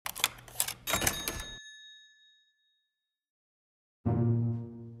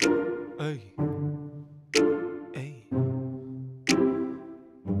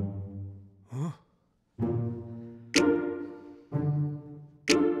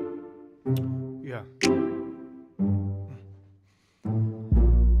Yeah.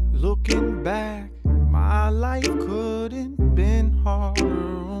 Looking back, my life couldn't been harder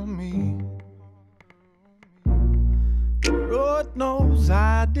on me. Lord knows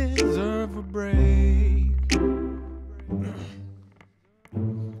I deserve a break.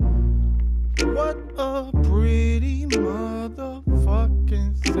 What a pretty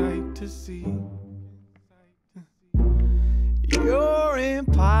motherfucking sight to see. You're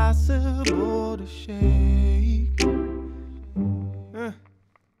impossible to shake.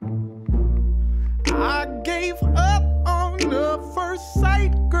 I gave up on the first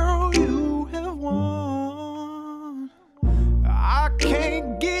sight, girl, you have won. I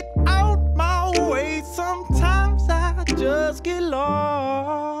can't get out my way, sometimes I just get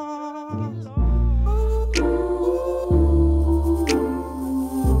lost.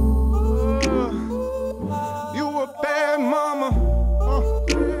 You a bad mama.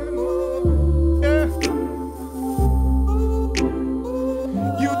 Yeah.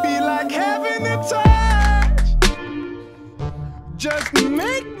 You'd be like having a touch, just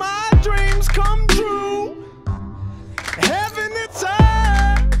make my dreams come true. Having a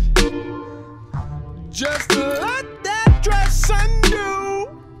touch, just let that dress undo.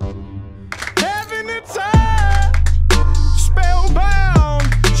 Having a touch, spellbound,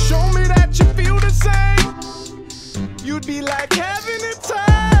 show me that you feel the same. You'd be like having a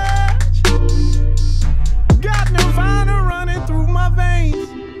touch, got nirvana running through my veins.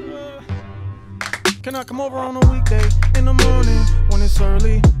 Can I come over on a weekday in the morning when it's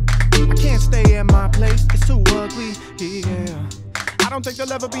early? I can't stay at my place, it's too ugly, yeah. I don't think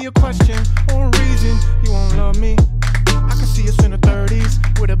there'll ever be a question or a reason you won't love me. I can see us in the 30s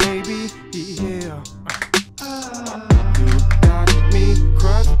with a baby, yeah. You got me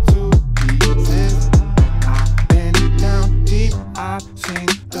crushed to pieces. I've been down deep, I've seen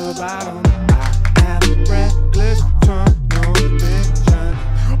the bottom. I have reckless tunnel vision.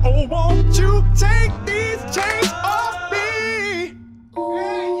 Oh, won't you take these chains off me?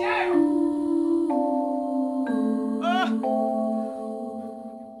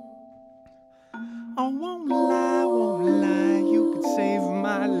 I won't lie, you could save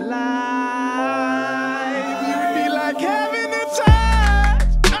my life. You'd be like having a touch,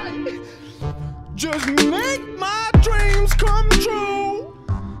 just make my dreams come true.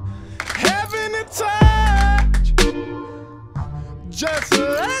 Having a touch, just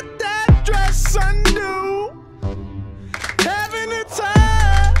let that dress undo. Having a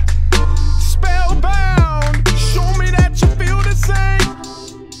touch, spellbound, show me that you feel the same.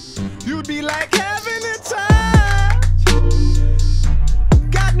 You'd be like having a touch,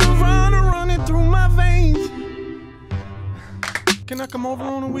 got nirvana running through my veins. Can I come over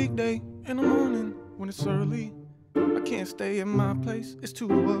on a weekday in the morning when it's early? I can't stay in my place, it's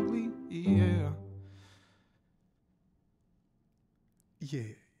too ugly, yeah. Yeah,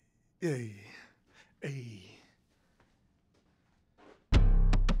 hey.